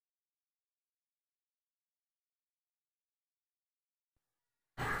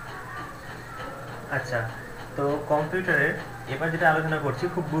আচ্ছা, তো কম্পিউটারের এবার যেটা আলোচনা করছি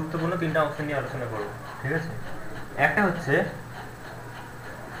খুব গুরুত্বপূর্ণ তিনটা অংশ নিয়ে আলোচনা করব, ঠিক আছে? একটা হচ্ছে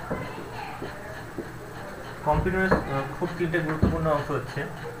কম্পিউটারের খুব তিনটে গুরুত্বপূর্ণ অংশ হচ্ছে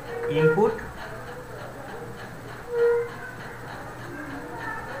ইনপুট,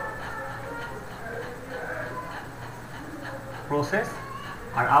 প্রসেস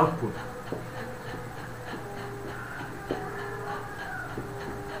আর আউটপুট।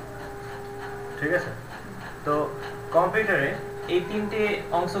 ঠিক আছে, তো কম্পিউটারে এই তিনটে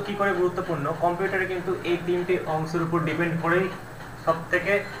অংশ কি করে গুরুত্বপূর্ণ, কম্পিউটারে কিন্তু এই তিনটে অংশের উপর ডিপেন্ড করেই সব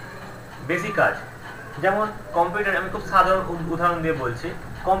থেকে বেশি কাজ। যেমন কম্পিউটারে আমি খুব সাধারণ উদাহরণ দিয়ে বলছি,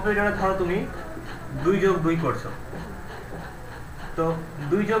 কম্পিউটারে ধরো তুমি 2+2 করছো, তো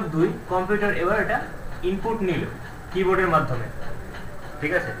 2+2 কম্পিউটার এবার এটা ইনপুট নিল কিবোর্ডের মাধ্যমে,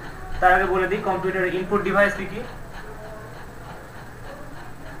 ঠিক আছে? তার আগে বলে দিই কম্পিউটারের ইনপুট ডিভাইস কি কি।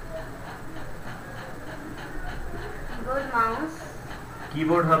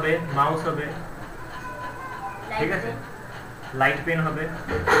 কিবোর্ড হবে, মাউস হবে, ঠিক আছে, লাইট পেন হবে,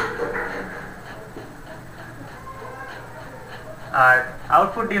 আর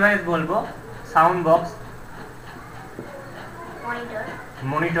আউটপুট ডিভাইস বলবো সাউন্ড বক্স,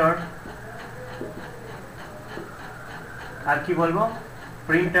 মনিটর, আর কি বলবো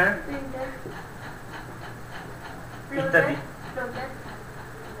প্রিন্টার ইত্যাদি।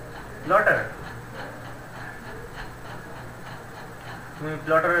 প্লটার, তুমি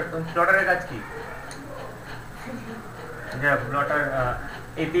প্লটারের কাজ কি? প্লটার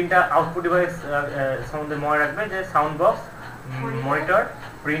এই তিনটা আউটপুট ডিভাইস সম্বন্ধে মনে রাখবে, যে সাউন্ড বক্স, মনিটর,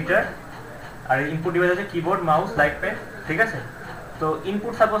 প্রিন্টার, আর ইনপুট ডিভাইস হচ্ছে কিবোর্ড, মাউস, লাইট পেন, ঠিক আছে? তো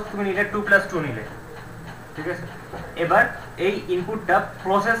ইনপুট সাপোজ তুমি নিলে 2+2 নিলে, ঠিক আছে? এবার এই ইনপুটটা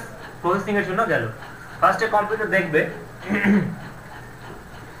প্রসেসিং এর জন্য গেল। ফার্স্টে কম্পিউটার দেখবে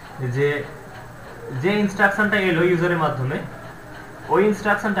যে ইনস্ট্রাকশনটা এলো ইউজারের মাধ্যমে, ওই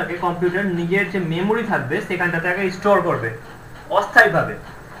ইনস্ট্রাকশনটাকে কম্পিউটার নিজের যে মেমোরি থাকবে সেখানটাতে আগে স্টোর করবে অস্থায়ীভাবে।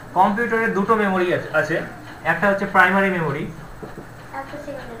 কম্পিউটারের দুটো মেমোরি আছে, একটা হচ্ছে প্রাইমারি মেমোরি,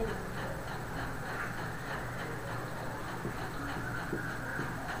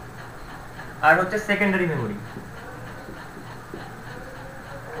 আর হচ্ছে সেকেন্ডারি মেমোরি।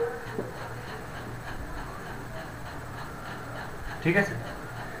 ঠিক আছে,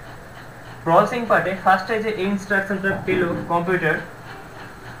 প্রসেসিং পার্টে ফার্স্টে যে ইনস্ট্রাকশনটা পেল কম্পিউটার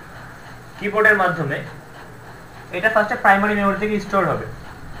কিবোর্ডের মাধ্যমে, এটা ফার্স্টে প্রাইমারি মেমোরি থেকে স্টোর হবে।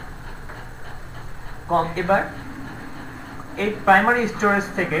 এবার এই প্রাইমারি স্টোরেজ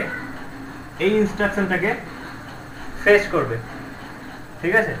থেকে এই ইনস্ট্রাকশনটাকে ফেচ করবে,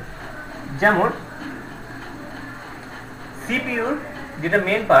 ঠিক আছে? যেমন সিপিইউর যেটা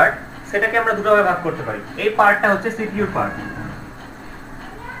মেন পার্ট, সেটাকে আমরা দুটো ভাগে ভাগ করতে পারি। এই পার্টটা হচ্ছে সিপিইউর পার্ট,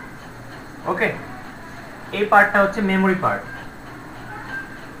 ওকে? এই পার্টটা হচ্ছে মেমোরি পার্ট,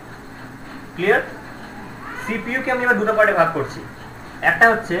 ক্লিয়ার? সিপিইউ কে আমি এবার দুটো পার্টে ভাগ করছি, একটা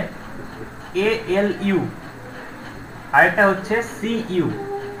হচ্ছে এএলইউ আর একটা হচ্ছে সিইউ।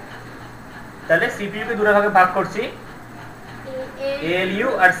 তাহলে সিপিইউ কে দুটো ভাগে ভাগ করছি, এএলইউ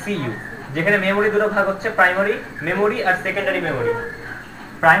আর সিইউ, যেখানে মেমোরি দুটো ভাগ হচ্ছে প্রাইমারি মেমোরি আর সেকেন্ডারি মেমোরি।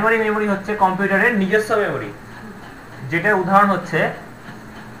 প্রাইমারি মেমোরি হচ্ছে কম্পিউটারের নিজস্ব মেমোরি, যেটার উদাহরণ হচ্ছে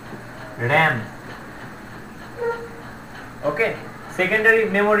র্যাম, ওকে? সেকেন্ডারি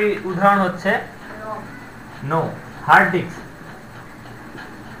মেমোরি উদাহরণ হচ্ছে হার্ড ডিস্ক।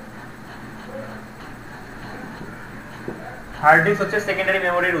 হার্ড ডিস্ক হচ্ছে সেকেন্ডারি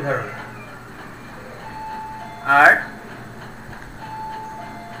মেমোরির উদাহরণ। আর